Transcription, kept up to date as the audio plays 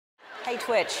Hey,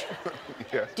 Twitch.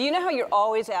 Yeah. Do you know how you're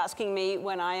always asking me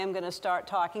when I am going to start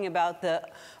talking about the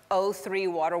O3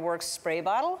 WaterWorks spray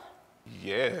bottle?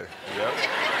 Yeah, yep.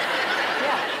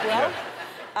 Yeah, well,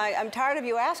 Yeah. I'm tired of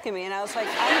you asking me, and I was like,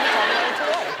 I'm going to talk about it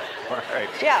today. All right.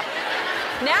 Yeah.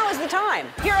 Now is the time.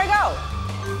 Here I go.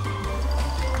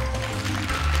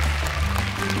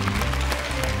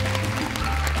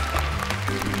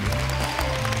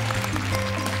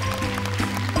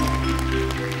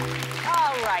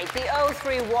 The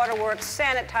O3 WaterWorks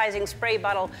sanitizing spray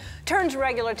bottle turns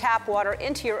regular tap water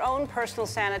into your own personal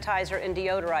sanitizer and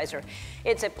deodorizer.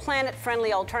 It's a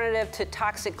planet-friendly alternative to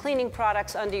toxic cleaning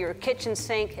products under your kitchen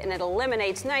sink, and it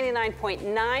eliminates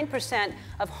 99.9%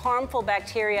 of harmful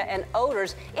bacteria and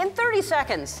odors in 30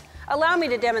 seconds. Allow me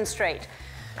to demonstrate.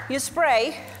 You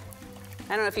spray.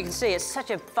 I don't know if you can see, it's such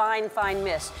a fine, fine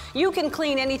mist. You can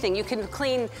clean anything. You can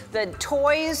clean the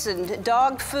toys and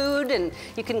dog food, and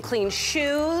you can clean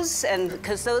shoes, and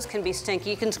because those can be stinky.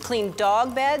 You can clean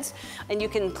dog beds, and you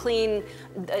can clean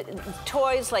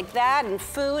toys like that and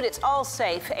food. It's all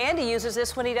safe. Andy uses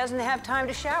this when he doesn't have time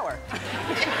to shower.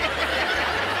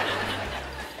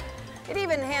 It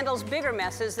even handles bigger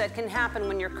messes that can happen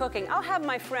when you're cooking. I'll have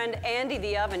my friend Andy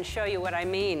the Oven show you what I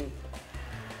mean.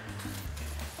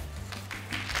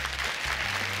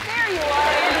 There you are,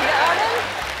 Andy the Oven.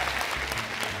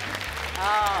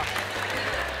 Oh,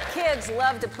 kids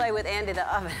love to play with Andy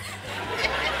the Oven.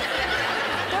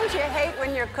 Don't you hate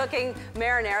when you're cooking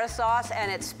marinara sauce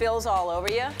and it spills all over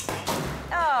you?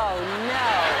 Oh,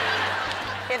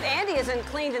 no. If Andy isn't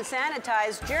cleaned and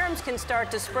sanitized, germs can start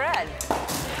to spread. Oh.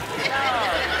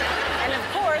 And of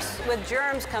course, with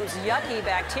germs comes yucky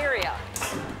bacteria.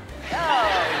 Oh,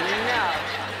 no.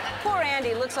 Poor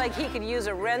Andy looks like he could use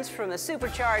a rinse from the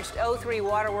supercharged O3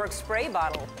 WaterWorks spray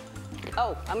bottle.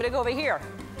 Oh, I'm gonna go over here.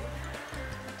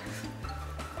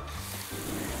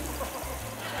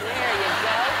 There you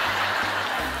go.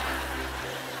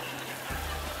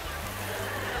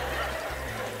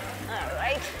 All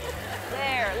right.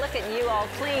 There, look at you all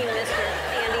clean, Mr.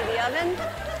 Andy the Oven.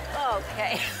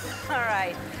 Okay, all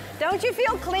right. Don't you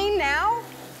feel clean now?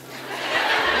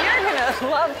 You're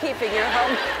gonna love keeping your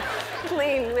home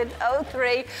clean with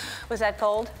O3. Was that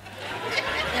cold?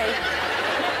 Okay.